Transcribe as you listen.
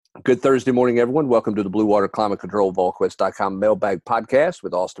Good Thursday morning, everyone. Welcome to the Blue Water Climate Control VolQuest.com mailbag podcast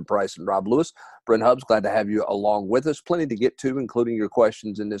with Austin Price and Rob Lewis. Brent Hubbs, glad to have you along with us. Plenty to get to, including your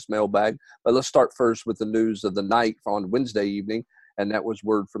questions in this mailbag. But let's start first with the news of the night on Wednesday evening, and that was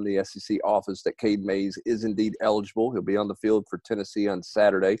word from the SEC office that Cade Mays is indeed eligible. He'll be on the field for Tennessee on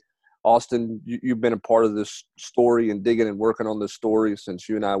Saturday. Austin, you've been a part of this story and digging and working on this story since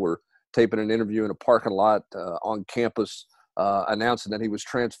you and I were taping an interview in a parking lot on campus announcing that he was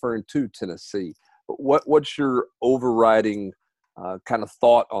transferring to Tennessee. What's your overriding kind of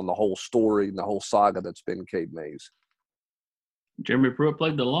thought on the whole story and the whole saga that's been Cade Mays? Jeremy Pruitt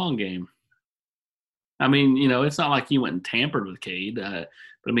played the long game. I mean, it's not like he went and tampered with Cade, but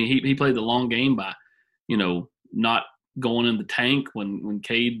I mean, he played the long game by, not going in the tank when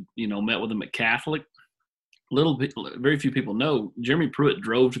Cade, met with him at Catholic. Very few people know Jeremy Pruitt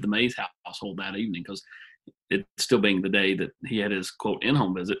drove to the Mays household that evening because it still being the day that he had his quote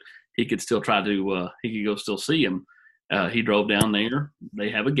in-home visit, he could still try to he could go still see him. He drove down there. They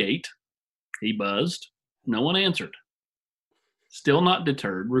have a gate. He buzzed. No one answered. Still not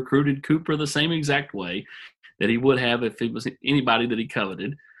deterred. Recruited Cooper the same exact way that he would have if it was anybody that he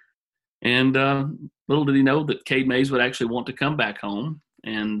coveted. And little did he know that Cade Mays would actually want to come back home.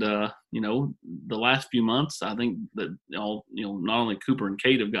 And the last few months, I think that not only Cooper and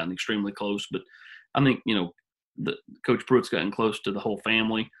Cade have gotten extremely close, but I think, the Coach Pruitt's gotten close to the whole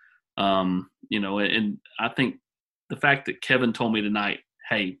family, and I think the fact that Kevin told me tonight,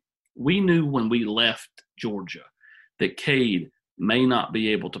 hey, we knew when we left Georgia that Cade may not be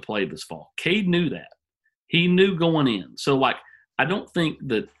able to play this fall. Cade knew that. He knew going in. So, I don't think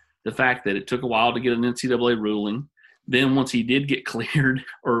that the fact that it took a while to get an NCAA ruling, then once he did get cleared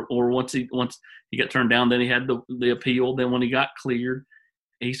or once he got turned down, then he had the appeal. Then when he got cleared,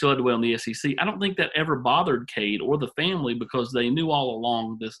 he still had to wait on the SEC. I don't think that ever bothered Cade or the family because they knew all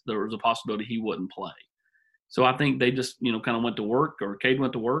along there was a possibility he wouldn't play. So I think they just, kind of went to work, or Cade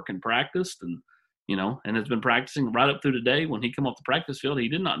went to work and practiced and has been practicing right up through today. When he came off the practice field, he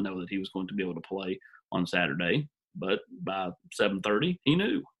did not know that he was going to be able to play on Saturday, but by 7:30, he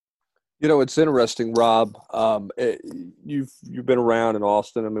knew. It's interesting, Rob. You've been around in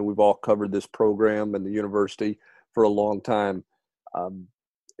Austin. I mean, we've all covered this program and the university for a long time.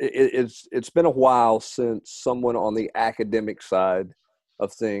 It's been a while since someone on the academic side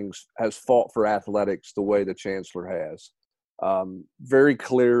of things has fought for athletics the way the chancellor has. Very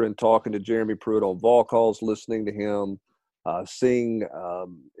clear in talking to Jeremy Pruitt on vol calls, listening to him, seeing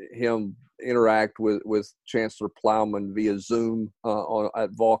him interact with Chancellor Plowman via Zoom at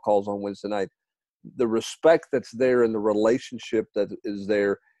vol calls on Wednesday night. The respect that's there and the relationship that is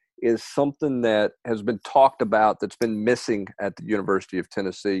there is something that has been talked about that's been missing at the University of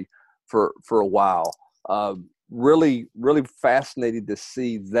Tennessee for a while. Really, really fascinated to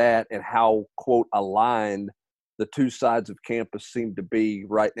see that and how, quote, aligned the two sides of campus seem to be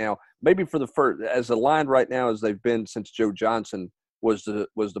right now. Maybe for the first, as aligned right now as they've been since Joe Johnson was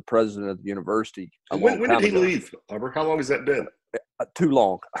the president of the university. When did he leave, Albert? How long has that been? Too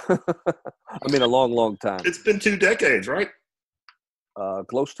long. I mean, a long, long time. It's been 2 decades, right?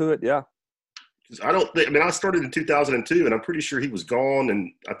 Close to it, yeah. I started in 2002, and I'm pretty sure he was gone,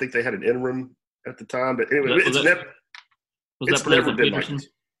 and I think they had an interim at the time. But anyway, it's never been like this.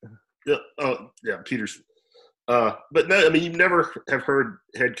 Yeah, Peters. But no, I mean, you never have heard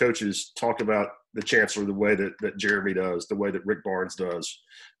head coaches talk about the chancellor the way that Jeremy does, the way that Rick Barnes does.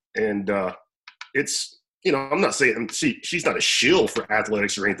 And it's, I'm not saying she's not a shill for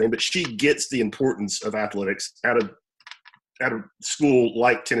athletics or anything, but she gets the importance of athletics out of school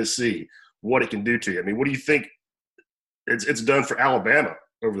like Tennessee, what it can do to you. I mean, what do you think it's done for Alabama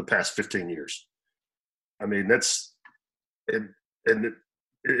over the past 15 years? I mean, it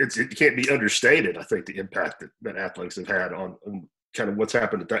can't be understated, I think, the impact that athletics have had on kind of what's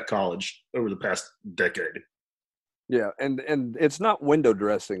happened at that college over the past decade. Yeah, and it's not window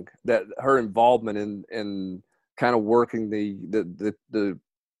dressing that her involvement in kind of working the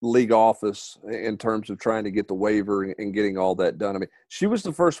league office in terms of trying to get the waiver and getting all that done. I mean, she was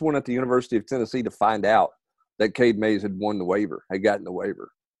the first one at the University of Tennessee to find out that Cade Mays had won the waiver, had gotten the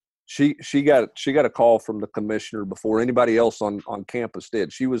waiver. She got a call from the commissioner before anybody else on campus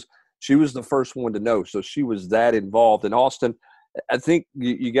did. She was the first one to know, so she was that involved. In Austin, I think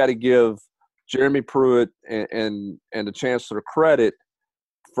you got to give Jeremy Pruitt and the chancellor credit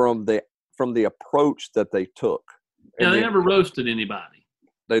from the approach that they took. Yeah, they never roasted anybody.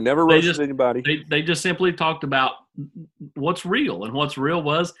 They never roasted anybody. They just simply talked about what's real, and what's real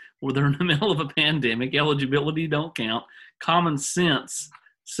was they're in the middle of a pandemic. Eligibility don't count. Common sense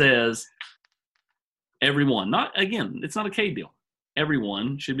says everyone. Not again. It's not a Cade deal.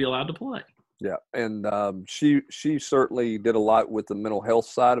 everyone should be allowed to play. Yeah, and she certainly did a lot with the mental health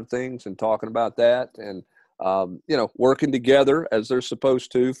side of things and talking about that, and working together as they're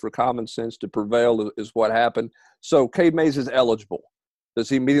supposed to for common sense to prevail is what happened. So Cade Mays is eligible. Does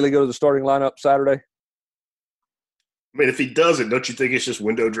he immediately go to the starting lineup Saturday? I mean, if he doesn't, don't you think it's just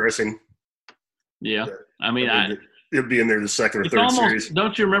window dressing? Yeah, he'll be in there the second or third series.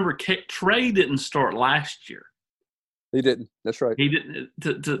 Don't you remember Trey didn't start last year? He didn't. That's right. He didn't.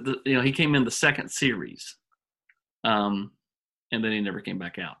 He came in the second series, and then he never came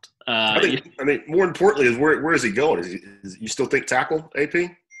back out. I mean, more importantly, is where is he going? Is you still think tackle, AP?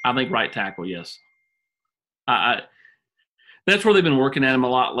 I think right tackle. Yes. That's where they've been working at him a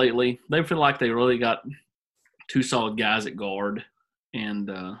lot lately. They feel like they really got two solid guys at guard,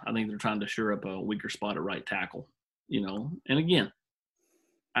 and I think they're trying to shore up a weaker spot at right tackle. And again,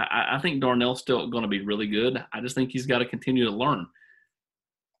 I think Darnell's still going to be really good. I just think he's got to continue to learn.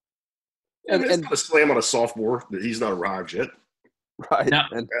 And it's not a slam on a sophomore that he's not arrived yet. Right. Now,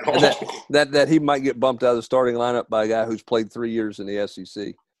 and that he might get bumped out of the starting lineup by a guy who's played 3 years in the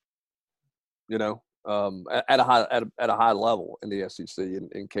SEC. At a high level in the SEC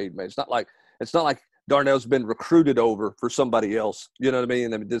in Cade Mays. It's not like Darnell's been recruited over for somebody else. You know what I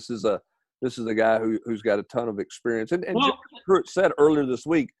mean? I mean, this is a guy who's got a ton of experience. And Pruitt said earlier this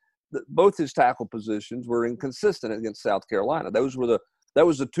week that both his tackle positions were inconsistent against South Carolina. That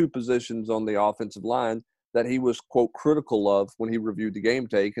was the two positions on the offensive line that he was, quote, critical of when he reviewed the game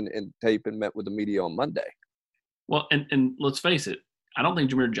tape and met with the media on Monday. Well, and let's face it, I don't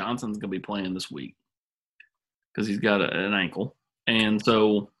think Jameer Johnson's going to be playing this week because he's got an ankle. And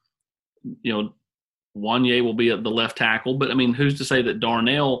so, Wanye will be at the left tackle. But, I mean, who's to say that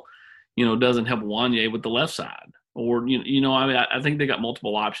Darnell – doesn't help Wanye with the left side. Or, I think they got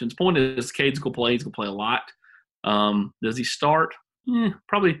multiple options. Point is, Cade's going to play. He's going to play a lot. Does he start?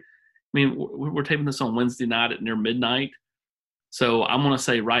 Probably. I mean, we're taping this on Wednesday night at near midnight. So I'm going to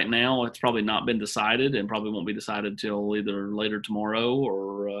say right now it's probably not been decided and probably won't be decided till either later tomorrow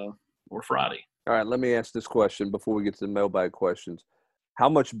or Friday. All right, let me ask this question before we get to the mailbag questions. How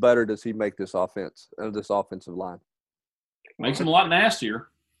much better does he make this offensive line? Makes him a lot nastier.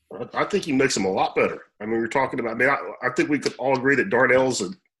 I think he makes him a lot better. I mean, we're talking about – I think we could all agree that Darnell's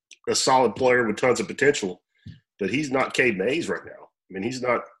a solid player with tons of potential, but he's not Cade Mays right now. I mean, he's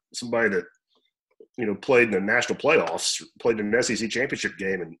not somebody that, played in the national playoffs, played in an SEC championship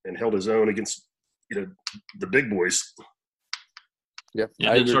game and held his own against, the big boys. Yep.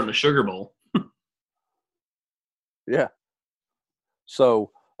 Yeah, didn't start in the Sugar Bowl. Yeah.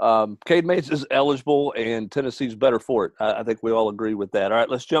 So – Cade Mays is eligible, and Tennessee's better for it. I think we all agree with that. All right,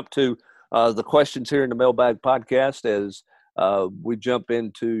 let's jump to the questions here in the Mailbag Podcast as we jump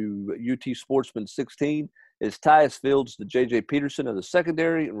into UT Sportsman 16. Is Tyus Fields the J.J. Peterson of the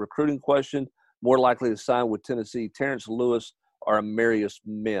secondary? And recruiting question, more likely to sign with Tennessee, Terrence Lewis or Amarius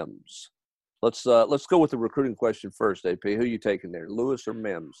Mims? Let's go with the recruiting question first, AP. Who are you taking there, Lewis or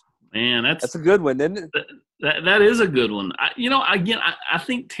Mims? Man, that's a good one, isn't it? That is a good one. I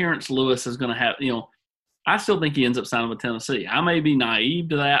think Terrence Lewis is going to have, I still think he ends up signing with Tennessee. I may be naive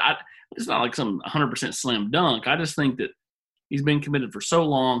to that. It's not like some 100% slam dunk. I just think that he's been committed for so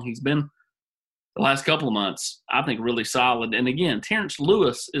long. He's been, the last couple of months, I think, really solid. And again, Terrence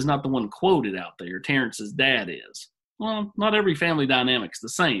Lewis is not the one quoted out there. Terrence's dad is. Well, not every family dynamic's the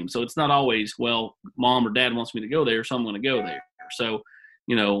same. So it's not always, well, mom or dad wants me to go there, so I'm going to go there. So,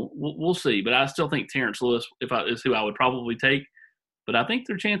 we'll see. But I still think Terrence Lewis is who I would probably take. But I think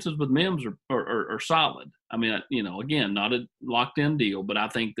their chances with Mims are solid. I mean, again, not a locked-in deal, but I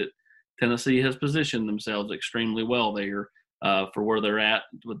think that Tennessee has positioned themselves extremely well there for where they're at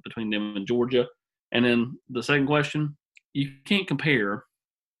between them and Georgia. And then the second question, you can't compare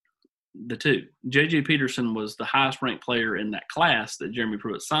the two. J.J. Peterson was the highest-ranked player in that class that Jeremy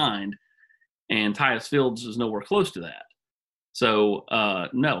Pruitt signed, and Tyus Fields is nowhere close to that. So,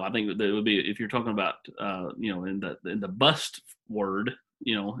 no, I think that it would be, if you're talking about, in the bust word,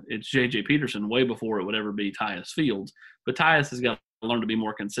 it's J.J. Peterson way before it would ever be Tyus Fields. But Tyus has got to learn to be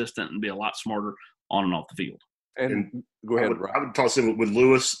more consistent and be a lot smarter on and off the field. And go ahead, I would toss in with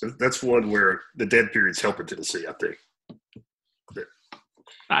Lewis. That's one where the dead period's helping Tennessee, I think.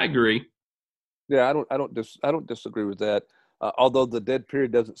 I agree. Yeah, I don't disagree with that. Although the dead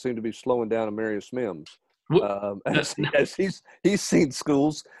period doesn't seem to be slowing down Amarius Mims. As he's seen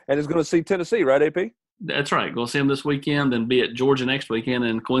schools and is going to see Tennessee, right, AP? That's right. Going to see him this weekend, then be at Georgia next weekend,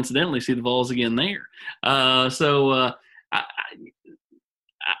 and coincidentally see the Vols again there. The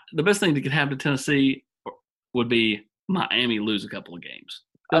best thing that could happen to Tennessee would be Miami lose a couple of games.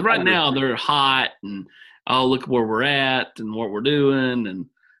 Because right now they're hot, and oh, look where we're at and what we're doing, and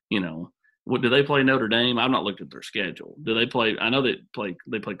what do they play Notre Dame? I've not looked at their schedule. Do they play? I know they play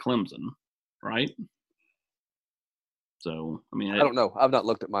Clemson, right? So I mean, I don't know. I've not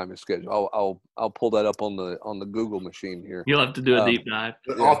looked at Miami's schedule. I'll pull that up on the Google machine here. You'll have to do a deep dive.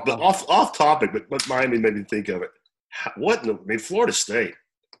 Off topic, but Miami made me think of it. Florida State.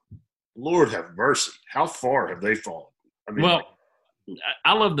 Lord have mercy. How far have they fallen? I mean, well,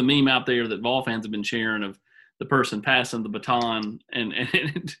 I love the meme out there that Vol fans have been sharing of the person passing the baton,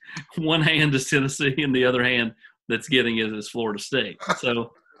 and one hand is Tennessee and the other hand that's getting it is Florida State.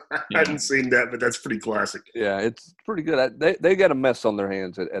 So I hadn't seen that, but that's pretty classic. Yeah, it's pretty good. They got a mess on their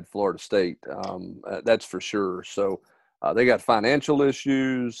hands at Florida State. That's for sure. So they got financial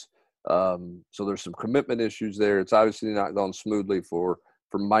issues. So there's some commitment issues there. It's obviously not gone smoothly for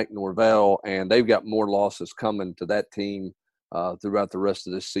Mike Norvell, and they've got more losses coming to that team throughout the rest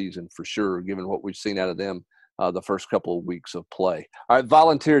of this season for sure, given what we've seen out of them the first couple of weeks of play. All right,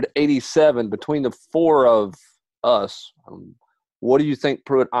 volunteered 87 between the four of us. What do you think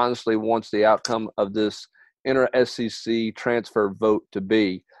Pruitt honestly wants the outcome of this inter-SEC transfer vote to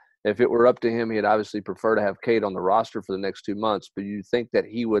be? If it were up to him, he'd obviously prefer to have Cade on the roster for the next 2 months, but you think that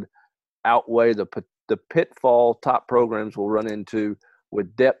he would outweigh the pitfall top programs will run into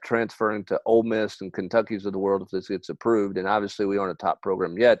with depth transferring to Ole Miss and Kentucky's of the world if this gets approved? And obviously we aren't a top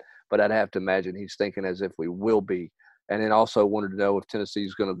program yet, but I'd have to imagine he's thinking as if we will be. And then also wanted to know if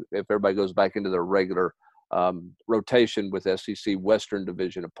Tennessee's if everybody goes back into their regular rotation with SEC Western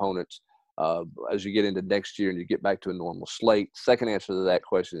Division opponents as you get into next year and you get back to a normal slate. Second answer to that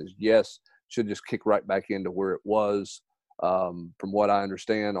question is yes, should just kick right back into where it was. From what I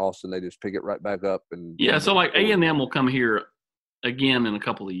understand, Austin, they just pick it right back up. So like A&M will come here again in a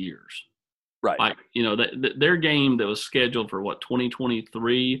couple of years. Right. Like, their game that was scheduled for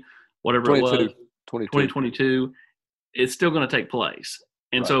 2023, whatever it was, 2022, it's still going to take place.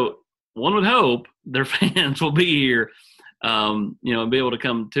 And so one would hope their fans will be here, and be able to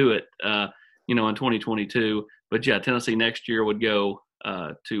come to it, in 2022. But yeah, Tennessee next year would go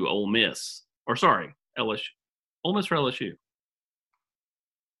to Ole Miss, LSU. Ole Miss or LSU?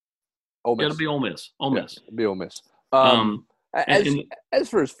 Ole Miss. It'll be Ole Miss. Ole Miss. It'll be Ole Miss. As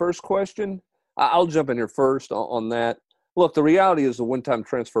for his first question, I'll jump in here first on that. Look, the reality is the one-time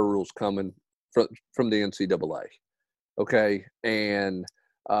transfer rule's coming from the NCAA. Okay, and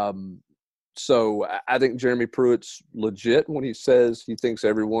so I think Jeremy Pruitt's legit when he says he thinks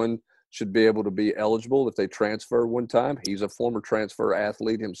everyone should be able to be eligible if they transfer one time. He's a former transfer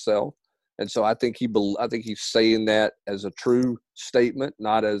athlete himself, and so I think he's saying that as a true statement,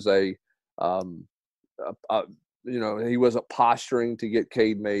 not as he wasn't posturing to get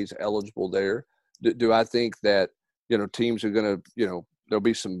Cade Mays eligible there. Do I think that teams are going to there'll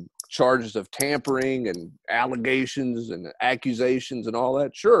be some charges of tampering and allegations and accusations and all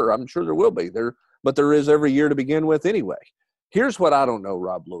that? Sure, I'm sure there will be. But there is every year to begin with anyway. Here's what I don't know,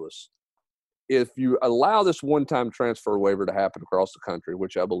 Rob Lewis. If you allow this one-time transfer waiver to happen across the country,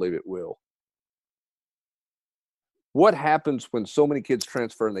 which I believe it will, what happens when so many kids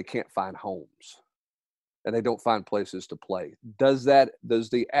transfer and they can't find homes and they don't find places to play? Does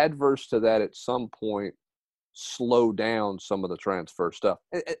the adverse to that at some point slow down some of the transfer stuff?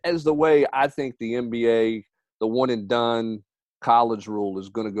 As the way I think the NBA, the one and done college rule is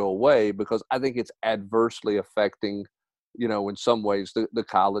going to go away, because I think it's adversely affecting, in some ways the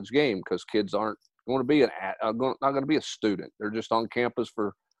college game, because kids aren't going to be not going to be a student. They're just on campus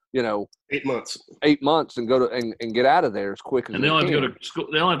for 8 months and go to and get out of there as quick as they don't have to go to school.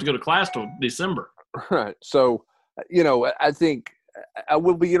 They don't have to go to class till December. Right. So, I think I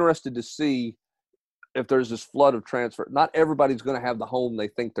will be interested to see if there's this flood of transfer. Not everybody's going to have the home they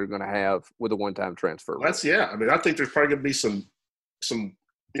think they're going to have with a one-time transfer. I think there's probably going to be some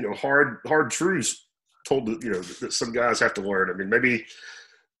hard truths told that some guys have to learn. I mean, maybe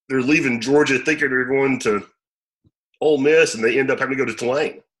they're leaving Georgia thinking they're going to Ole Miss and they end up having to go to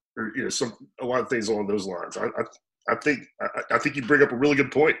Tulane, or a lot of things along those lines. I think you bring up a really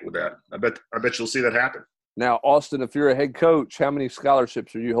good point with that. I bet you'll see that happen. Now, Austin, if you're a head coach, how many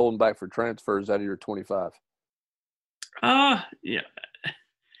scholarships are you holding back for transfers out of your 25? Yeah,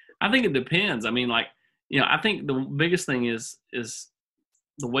 I think it depends. I mean, I think the biggest thing is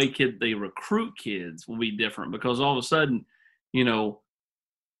the way they recruit kids will be different, because all of a sudden,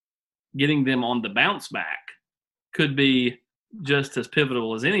 getting them on the bounce back could be just as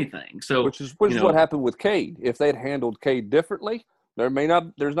pivotal as anything. So, which is what happened with Cade. If they'd handled Cade differently,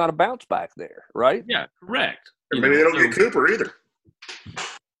 there's not a bounce back there, right? Yeah, correct. Maybe they don't get Cooper either.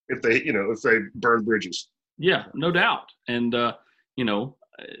 If they burn bridges. Yeah, no doubt. And I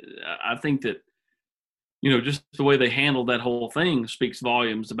think that just the way they handled that whole thing speaks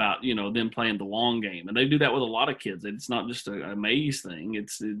volumes about, them playing the long game. And they do that with a lot of kids. It's not just a Mays thing.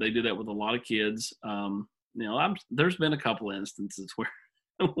 They do that with a lot of kids. There's been a couple instances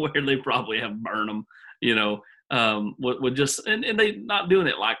where they probably have burned them, with just, and they not doing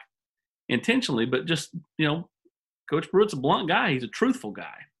it like intentionally, but just, Coach Pruitt's a blunt guy. He's a truthful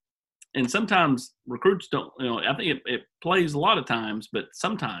guy. And sometimes recruits don't, I think it plays a lot of times, but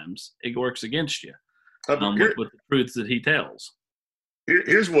sometimes it works against you. With the truths that he tells.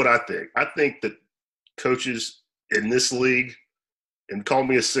 Here's what I think. I think that coaches in this league, and call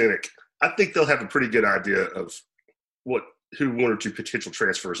me a cynic, I think they'll have a pretty good idea of who one or two potential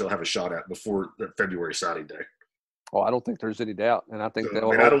transfers they'll have a shot at before the February signing day. Oh, I don't think there's any doubt, and I think I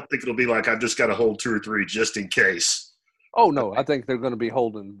don't think it'll be like I just got to hold 2 or 3 just in case. Oh no, I think they're going to be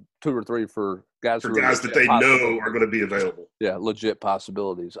holding 2 or 3 for guys that they know are going to be available. Yeah, legit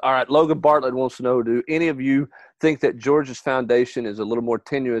possibilities. All right, Logan Bartlett wants to know: do any of you think that Georgia's foundation is a little more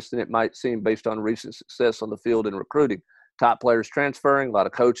tenuous than it might seem based on recent success on the field in recruiting? Top players transferring, a lot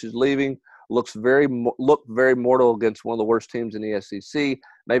of coaches leaving. Looked very mortal against one of the worst teams in the SEC.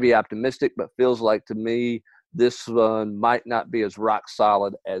 Maybe optimistic, but feels like to me this one might not be as rock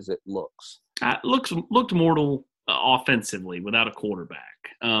solid as it looks. Looked mortal. Offensively without a quarterback.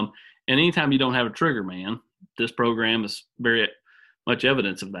 And anytime you don't have a trigger man, this program is very much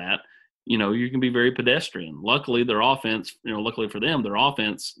evidence of that. You can be very pedestrian. Luckily, their offense, luckily for them, their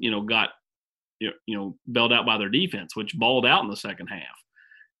offense, got, bailed out by their defense, which balled out in the second half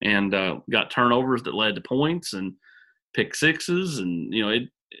and got turnovers that led to points and pick sixes. And,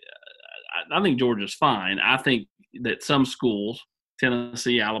 I think Georgia's fine. I think that some schools,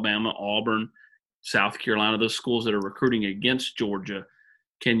 Tennessee, Alabama, Auburn, South Carolina, those schools that are recruiting against Georgia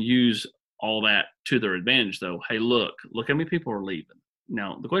can use all that to their advantage, though. Hey, look how many people are leaving.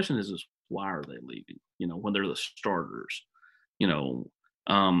 Now, the question is why are they leaving, when they're the starters,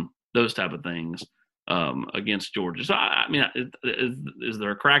 those type of things against Georgia. So, I mean, is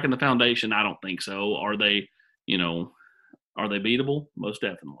there a crack in the foundation? I don't think so. Are they beatable? Most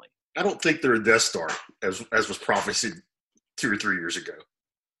definitely. I don't think they're a Death Star, as was prophesied 2 or 3 years ago.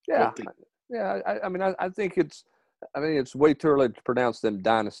 Yeah. Yeah, I think it's way too early to pronounce them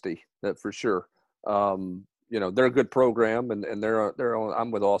dynasty. That for sure. They're a good program, and they're on.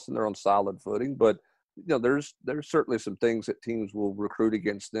 I'm with Austin. They're on solid footing, but there's certainly some things that teams will recruit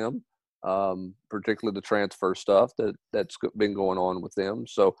against them, particularly the transfer stuff that's been going on with them.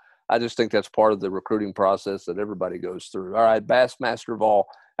 So I just think that's part of the recruiting process that everybody goes through. All right, Bassmaster of all.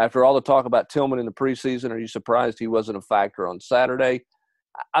 After all the talk about Tillman in the preseason, are you surprised he wasn't a factor on Saturday?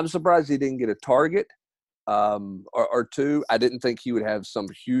 I'm surprised he didn't get a target or 2. I didn't think he would have some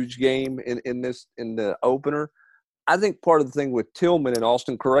huge game in the opener. I think part of the thing with Tillman, and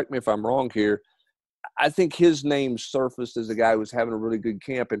Austin, correct me if I'm wrong here, I think his name surfaced as a guy who was having a really good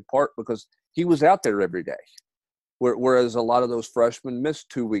camp in part because he was out there every day, whereas a lot of those freshmen missed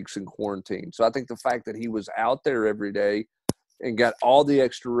 2 weeks in quarantine. So I think the fact that he was out there every day and got all the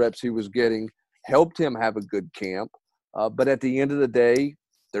extra reps he was getting helped him have a good camp. But at the end of the day,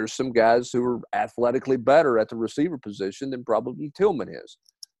 there's some guys who are athletically better at the receiver position than probably Tillman is.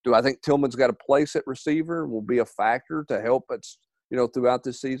 Do I think Tillman's got a place at receiver and will be a factor to help us, throughout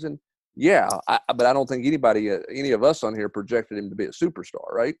this season? Yeah, but I don't think any of us on here projected him to be a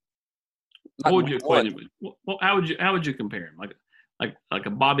superstar, right? What would you equate him with? Well, how would you compare him? Like a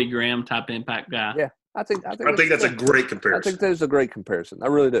Bobby Graham type impact guy? Yeah, I think that's a great comparison. I think that's a great comparison. I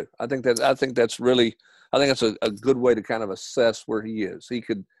really do. I think that's a good way to kind of assess where he is. He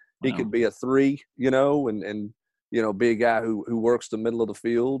could be a 3, and be a guy who works the middle of the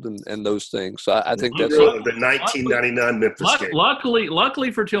field and those things. So I think that's the 1999 Memphis game.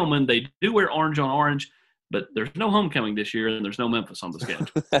 Luckily for Tillman, they do wear orange on orange, but there's no homecoming this year and there's no Memphis on the schedule.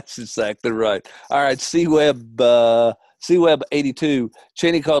 That's exactly right. All right, C-Web 82.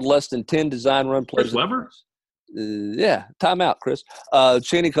 Cheney called less than 10 design run plays. Chris Webber? Yeah, timeout, Chris.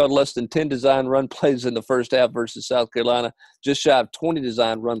 Cheney called less than 10 design run plays in the first half versus South Carolina, just shy of 20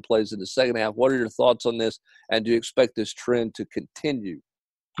 design run plays in the second half. What are your thoughts on this, and do you expect this trend to continue?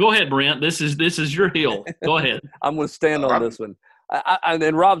 Go ahead, Brent. This is your hill. Go ahead. I'm going to stand on this one.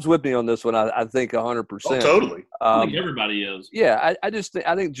 And Rob's with me on this one, I think 100%. Oh, totally. I think everybody is. Yeah, I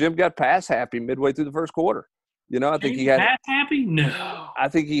think Jim got pass happy midway through the first quarter. I think he had pass happy. No, I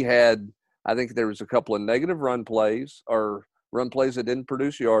think there was a couple of negative run plays or run plays that didn't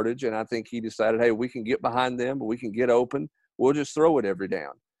produce yardage, and I think he decided, hey, we can get behind them, but we can get open. We'll just throw it every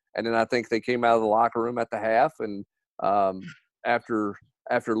down. And then I think they came out of the locker room at the half, and after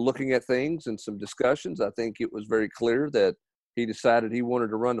looking at things and some discussions, I think it was very clear that he decided he wanted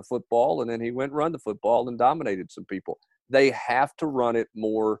to run the football, and then he went run the football and dominated some people. They have to run it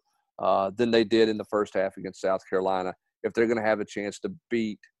more than they did in the first half against South Carolina if they're going to have a chance to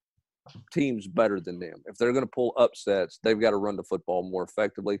beat teams better than them. If they're going to pull upsets, they've got to run the football more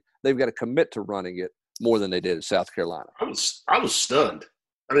effectively. They've got to commit to running it more than they did at South Carolina. I was stunned.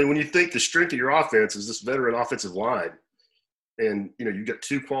 I mean, when you think the strength of your offense is this veteran offensive line, and you got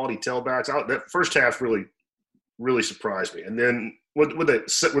two quality tailbacks, that first half really, really surprised me. And then were there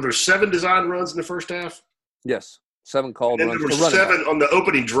 7 design runs in the first half? Yes, 7 called runs. There were 7 on the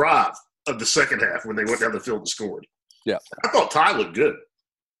opening drive of the second half when they went down the field and scored. Yeah, I thought Ty looked good.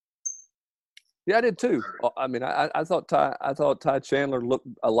 Yeah, I did too. I mean, I thought Ty Chandler looked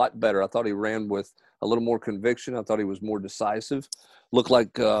a lot better. I thought he ran with a little more conviction. I thought he was more decisive. Looked like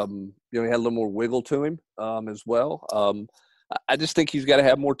he had a little more wiggle to him as well. I just think he's got to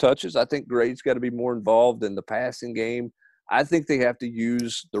have more touches. I think Grade's got to be more involved in the passing game. I think they have to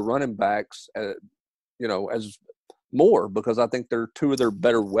use the running backs, as more, because I think they're 2 of their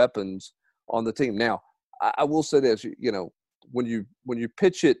better weapons on the team. Now, I will say this: when you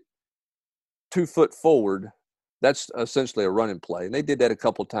pitch it 2 foot forward, that's essentially a running play. And they did that a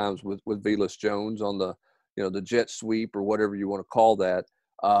couple of times with Velus Jones on the, the jet sweep or whatever you want to call that,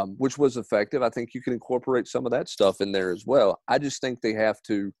 which was effective. I think you can incorporate some of that stuff in there as well. I just think they have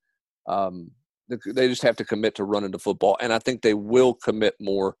to, they just have to commit to running the football. And I think they will commit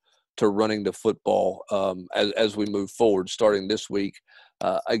more to running the football as we move forward, starting this week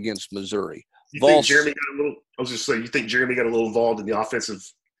against Missouri. You think Jeremy got a little, I was just saying, you think Jeremy got a little involved in the offensive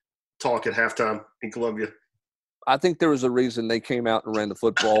talk at halftime in Columbia? I think there was a reason they came out and ran the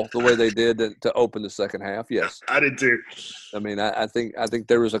football the way they did to open the second half. Yes, I did too. I mean, I think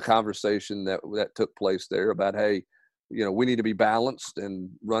there was a conversation that took place there about, hey, we need to be balanced, and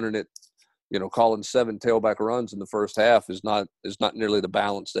running it, calling 7 tailback runs in the first half is not nearly the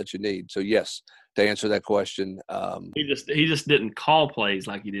balance that you need. So yes, to answer that question, he just didn't call plays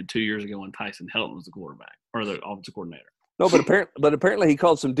like he did 2 years ago when Tyson Helton was the quarterback or the offensive coordinator. No, but apparently he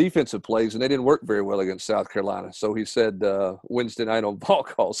called some defensive plays, and they didn't work very well against South Carolina. So he said Wednesday night on ball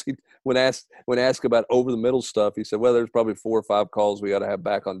calls, when asked about over the middle stuff, he said, "Well, there's probably 4 or 5 calls we got to have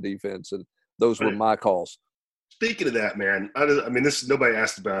back on defense, and those were my calls." Speaking of that, man, I mean, nobody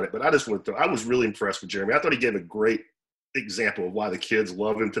asked about it, but I was really impressed with Jeremy. I thought he gave a great example of why the kids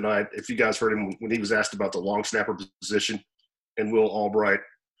love him tonight. If you guys heard him when he was asked about the long snapper position and Will Albright.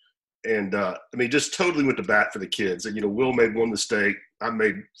 And, I mean, just totally went to bat for the kids. And, Will made 1 mistake. I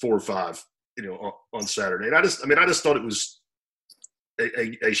made 4 or 5, on Saturday. And I just thought it was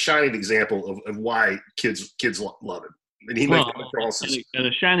a shining example of why kids love him. And he made the crosses. And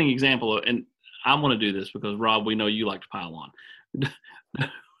a shining example – and I want to do this because, Rob, we know you like to pile on.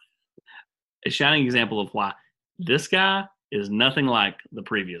 A shining example of why this guy is nothing like the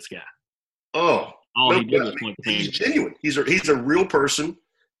previous guy. Oh. He did was point the finger. He's genuine. He's a real person.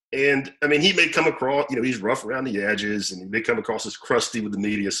 And, I mean, he may come across, he's rough around the edges, and he may come across as crusty with the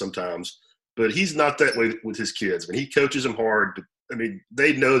media sometimes, but he's not that way with his kids. I mean, he coaches them hard. But, I mean,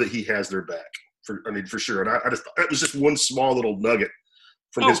 they know that he has their back, for sure. And I just – that was just one small little nugget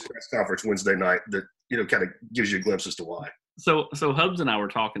from his press conference Wednesday night that, kind of gives you a glimpse as to why. So Hubbs and I were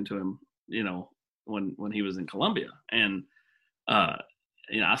talking to him, when he was in Columbia. And, I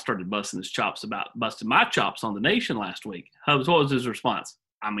started busting my chops on the Nation last week. Hubbs, what was his response?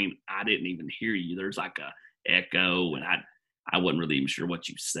 I mean, I didn't even hear you. There's like a echo, and I wasn't really even sure what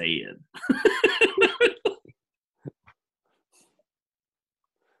you said.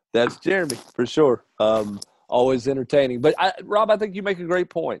 That's Jeremy for sure. Always entertaining. But Rob, I think you make a great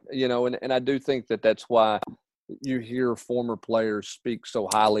point. And I do think that's why you hear former players speak so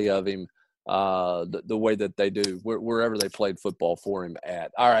highly of him, the way that they do wherever they played football for him at.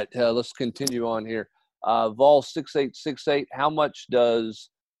 All right, let's continue on here. Vol 6868. How much does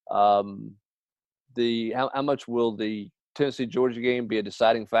how much will the Tennessee Georgia game be a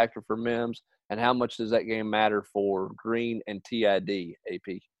deciding factor for Mims, and how much does that game matter for Green and TID?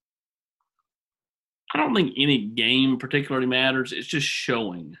 AP. I don't think any game particularly matters. It's just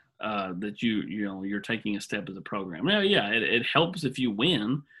showing that you're taking a step as a program. Now, yeah, it helps if you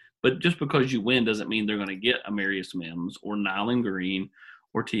win, but just because you win doesn't mean they're going to get Amarius Mims or Nyland Green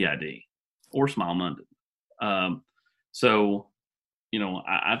or TID or Smile London. So,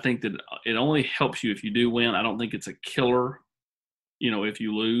 I think that it only helps you if you do win. I don't think it's a killer, if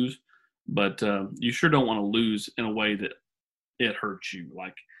you lose, but you sure don't want to lose in a way that it hurts you.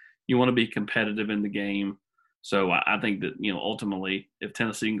 Like, you want to be competitive in the game. So I think that, ultimately, if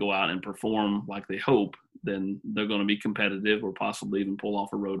Tennessee can go out and perform like they hope, then they're going to be competitive or possibly even pull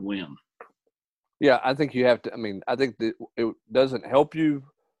off a road win. Yeah, I think you have to. I mean, I think that it doesn't help you.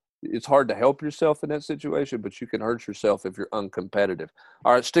 It's hard to help yourself in that situation, but you can hurt yourself if you're uncompetitive.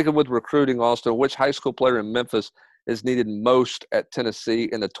 All right, sticking with recruiting, Austin, which high school player in Memphis is needed most at Tennessee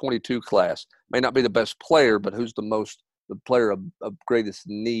in the 22 class? May not be the best player, but who's the player of greatest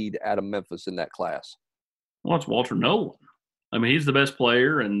need out of Memphis in that class? Well, it's Walter Nolan. I mean, he's the best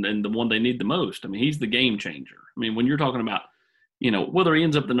player and the one they need the most. I mean, he's the game changer. I mean, when you're talking about, whether he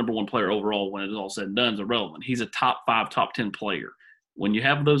ends up the number one player overall when it's all said and done is irrelevant. He's a top 5, top 10 player. When you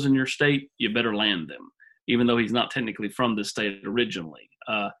have those in your state, you better land them, even though he's not technically from this state originally.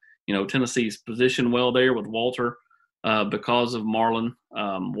 Tennessee's positioned well there with Walter because of Marlon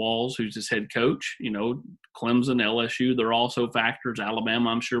Walls, who's his head coach. Clemson, LSU, they're also factors. Alabama,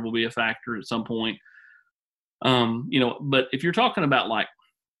 I'm sure, will be a factor at some point. But if you're talking about like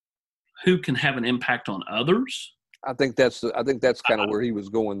who can have an impact on others, I think that's kind of where he was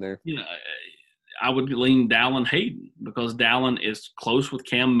going there. I would lean Dallin Hayden because Dallin is close with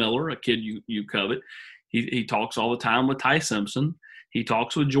Cam Miller, a kid you covet. He talks all the time with Ty Simpson. He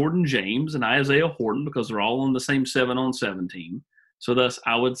talks with Jordan James and Isaiah Horton because they're all on the same 7-on-7 team. So thus,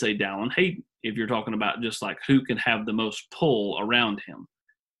 I would say Dallin Hayden if you're talking about just like who can have the most pull around him.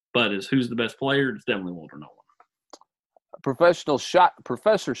 But who's the best player? It's definitely Walter Nolan.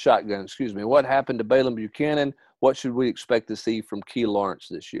 Professor Shotgun, what happened to Balen Buchanan? What should we expect to see from Key Lawrence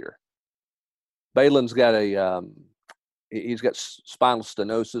this year? Balen's got he's got spinal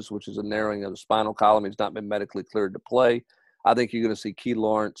stenosis, which is a narrowing of the spinal column. He's not been medically cleared to play. I think you're going to see Key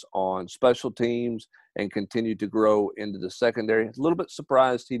Lawrence on special teams and continue to grow into the secondary. A little bit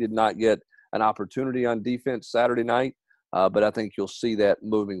surprised he did not get an opportunity on defense Saturday night, but I think you'll see that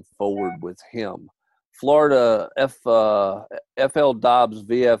moving forward with him. Florida FL Dobbs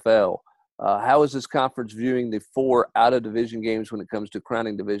VFL. How is this conference viewing the 4 out-of-division games when it comes to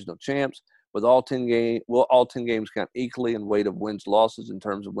crowning divisional champs? With all 10 games, will all 10 games count equally in weight of wins losses in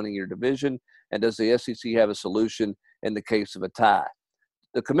terms of winning your division? And does the SEC have a solution in the case of a tie?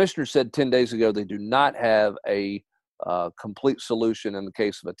 The commissioner said 10 days ago they do not have a complete solution in the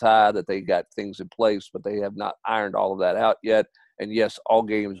case of a tie, that they got things in place, but they have not ironed all of that out yet. And yes, all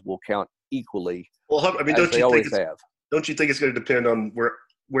games will count equally. Well, I mean, don't you think it's going to depend on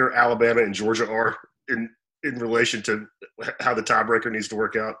where Alabama and Georgia are in relation to how the tiebreaker needs to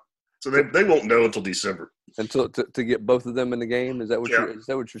work out? So they won't know until December. Until to get both of them in the game? Is that what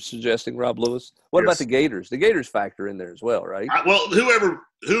you're suggesting, Rob Lewis? What about the Gators? The Gators factor in there as well, right?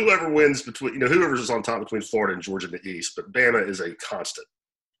 Whoever wins between whoever's on top between Florida and Georgia in the East, but Bama is a constant.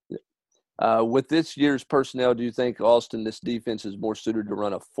 With this year's personnel, do you think, Austin, this defense is more suited to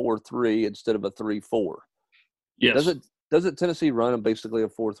run a 4-3 instead of a 3-4? Yes. Doesn't Tennessee run basically a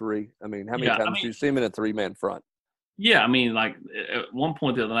 4-3? I mean, how many times do you see them in a 3-man front? Yeah, I mean, like at one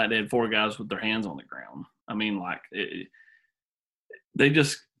point the other night, they had 4 guys with their hands on the ground. I mean, like it's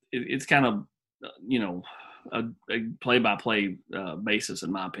kind of, a play-by-play basis,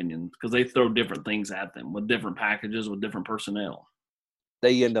 in my opinion, because they throw different things at them with different packages, with different personnel.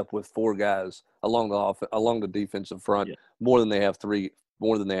 They end up with 4 guys along the defensive front, more than they have 3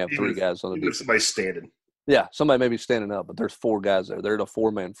 guys on the defense. Somebody's standing. Yeah, somebody may be standing up, but there's 4 guys there. They're in a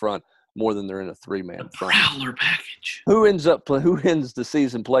 4-man front more than they're in a 3-man front. Prowler package. Who ends the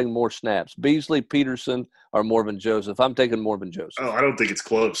season playing more snaps? Beasley, Peterson, or Morven Joseph? I'm taking Morven Joseph. Oh, I don't think it's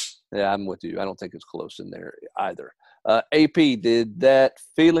close. Yeah, I'm with you. I don't think it's close in there either. AP, did that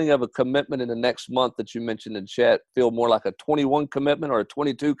feeling of a commitment in the next month that you mentioned in chat feel more like a 21 commitment or a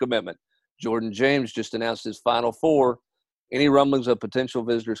 22 commitment? Jordan James just announced his Final Four. Any rumblings of potential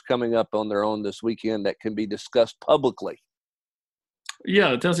visitors coming up on their own this weekend that can be discussed publicly?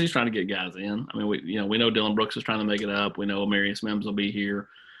 Yeah, Tennessee's trying to get guys in. I mean, we know Dylan Brooks is trying to make it up. We know Amarius Mims will be here.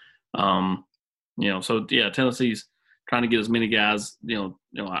 Tennessee's trying to get as many guys.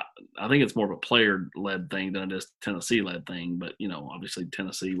 I think it's more of a player-led thing than it is Tennessee-led thing. But obviously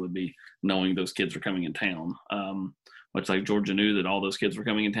Tennessee would be knowing those kids are coming in town. Much like Georgia knew that all those kids were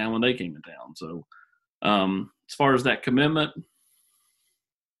coming in town when they came in town. So as far as that commitment,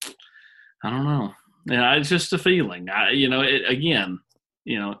 I don't know. Yeah, it's just a feeling.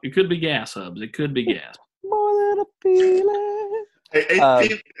 It could be gas hubs. It could be gas. More than a feeling.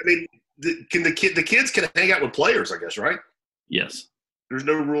 I mean, the kids can hang out with players, I guess, right? Yes. There's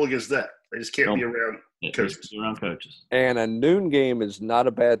no rule against that. They just can't be around coaches. Around coaches. And a noon game is not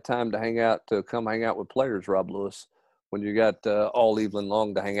a bad time to come hang out with players, Rob Lewis. When you got all evening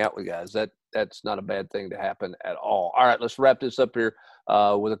long to hang out with guys, that's not a bad thing to happen at all. All right, let's wrap this up here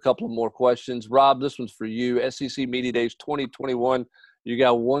with a couple of more questions. Rob, this one's for you. SEC Media Days 2021. You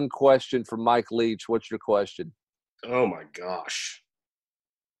got one question for Mike Leach. What's your question? Oh my gosh,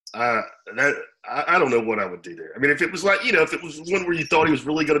 I don't know what I would do there. I mean, if it was like, if it was one where you thought he was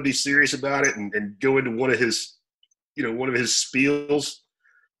really going to be serious about it and go into one of his spiels,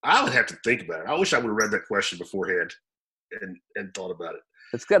 I would have to think about it. I wish I would have read that question beforehand and thought about it.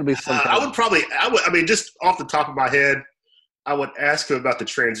 It's got to be something. I mean, just off the top of my head, I would ask him about the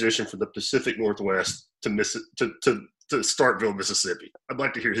transition from the Pacific Northwest to Starkville, Mississippi. I'd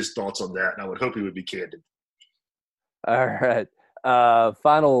like to hear his thoughts on that, and I would hope he would be candid. All right.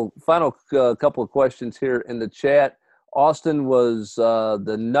 Final couple of questions here in the chat. Austin, was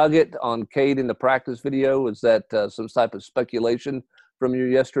the nugget on Cade in the practice video, was that some type of speculation from you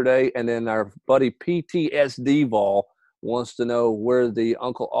yesterday? And then our buddy PTSD Vol wants to know where the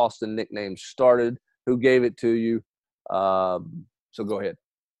Uncle Austin nickname started, who gave it to you. So go ahead.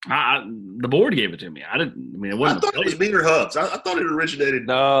 The board gave it to me. It wasn't. I thought it was me or Hubs. I thought it originated.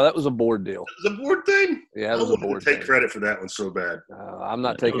 No, that was a board deal. It was a board thing? Yeah, it was a board thing. Take credit for that one so bad. I'm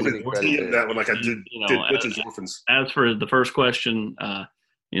not taking any credit. That one like I did Witch's Orphans. As for the first question,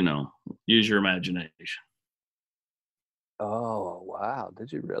 use your imagination. Oh, wow.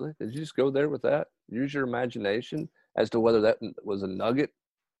 Did you really? Did you just go there with that? Use your imagination as to whether that was a nugget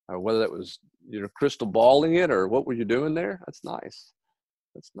or whether that was you're crystal balling it, or what were you doing there? That's nice.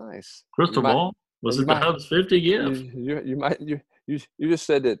 That's nice. Crystal ball? Was it the Hubs 50 gift? You just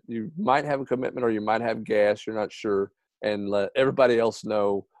said that you might have a commitment or you might have gas. You're not sure. And let everybody else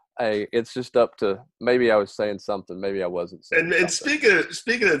know, hey, it's just up to, maybe I was saying something, maybe I wasn't saying and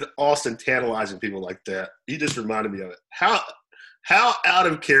speaking of Austin tantalizing people like that, he just reminded me of it. How out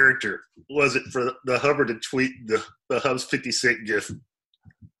of character was it for the Hubbard to tweet the Hubs 50 cent gift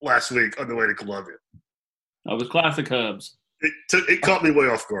last week on the way to Columbia? That was classic Hubs. It caught me way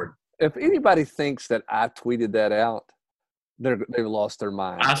off guard. If anybody thinks that I tweeted that out, they've lost their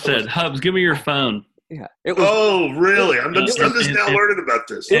mind. I said, Hubs, give me your phone. Yeah. Oh, really? I'm just now learning about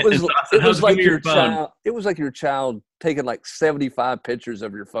this. It was like your child. It was like your child taking like 75 pictures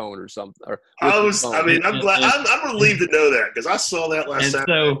of your phone or something. I'm glad. I'm relieved to know that because I saw that last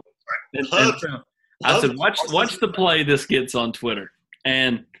Saturday. I said, watch the play this gets on Twitter,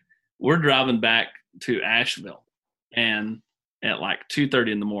 and we're driving back to Asheville, and at like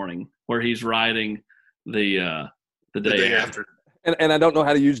 2:30 in the morning, where he's riding the day after. And I don't know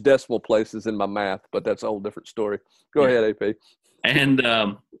how to use decimal places in my math, but that's a whole different story. Go ahead, AP. And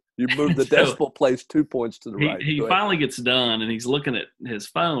you moved the decimal place 2 points to the right. He finally gets done, and he's looking at his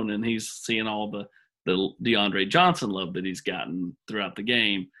phone, and he's seeing all the DeAndre Johnson love that he's gotten throughout the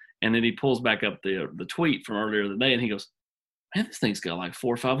game. And then he pulls back up the tweet from earlier in the day, and he goes, "Man, this thing's got like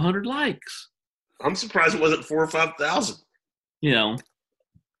 400 or 500 likes." I'm surprised it wasn't 4,000 or 5,000. Yeah.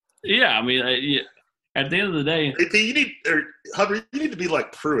 I mean, at the end of the day, AP, Hubbard, you need to be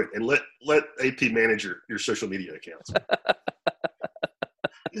like Pruitt and let AP manage your social media accounts.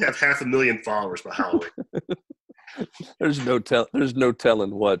 You have 500,000 followers by Halloween. There's no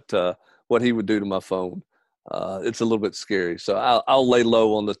telling what he would do to my phone. It's a little bit scary, so I'll lay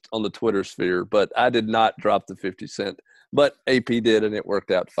low on the Twitter sphere. But I did not drop the 50 cent, but AP did, and it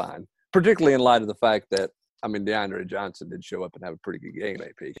worked out fine. Particularly in light of the fact that, I mean, DeAndre Johnson did show up and have a pretty good game,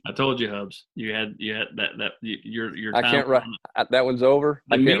 AP. I told you, Hubs. You had that your I can't write that one's over.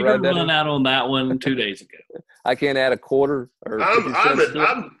 I can't write that. Run out on that one 2 days ago. I can't add a quarter. Or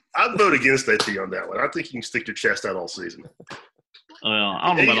I'd vote against AP on that one. I think you can stick your chest out all season. Well,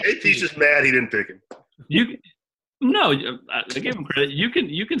 I don't know about AP's just mad he didn't pick him. I give him credit.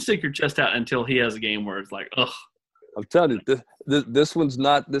 You can stick your chest out until he has a game where it's like, ugh. I'm telling you, this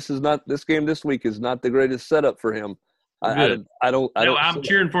game this week is not the greatest setup for him. I'm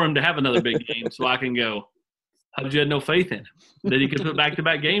cheering for him to have another big game so I can go, Hubs, you had no faith in him that he could put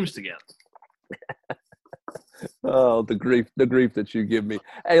back-to-back games together. Oh, the grief that you give me.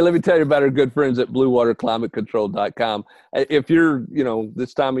 Hey, let me tell you about our good friends at BlueWaterClimateControl.com. If you're,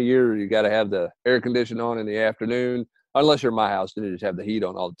 this time of year, you got to have the air conditioning on in the afternoon, unless you're in my house, then you just have the heat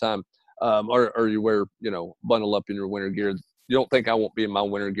on all the time. Or you wear, bundle up in your winter gear. You don't think I won't be in my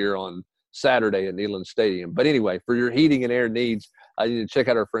winter gear on Saturday at Neyland Stadium. But anyway, for your heating and air needs, you need to check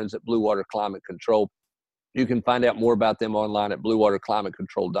out our friends at Blue Water Climate Control. You can find out more about them online at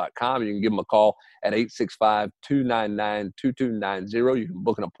BlueWaterClimateControl.com. You can give them a call at 865-299-2290. You can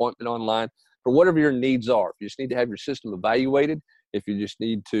book an appointment online for whatever your needs are. If you just need to have your system evaluated, if you just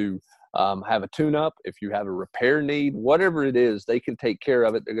need to have a tune-up, if you have a repair need, whatever it is, they can take care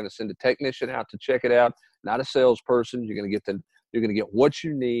of it. They're going to send a technician out to check it out, not a salesperson. You're going to get what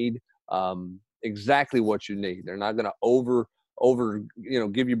you need, exactly what you need. They're not going to over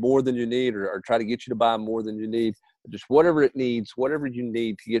give you more than you need or try to get you to buy more than you need. Just whatever it needs, whatever you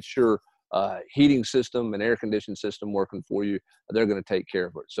need to get your heating system and air conditioning system working for you, they're going to take care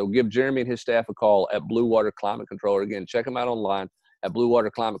of it. So give Jeremy and his staff a call at Blue Water Climate Control. Again, check them out online at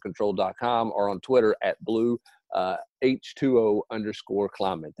bluewaterclimatecontrol.com or on Twitter at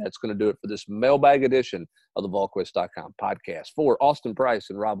H2O_climate. That's going to do it for this mailbag edition of the VolQuest.com podcast. For Austin Price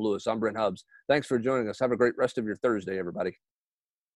and Rob Lewis, I'm Brent Hubbs. Thanks for joining us. Have a great rest of your Thursday, everybody.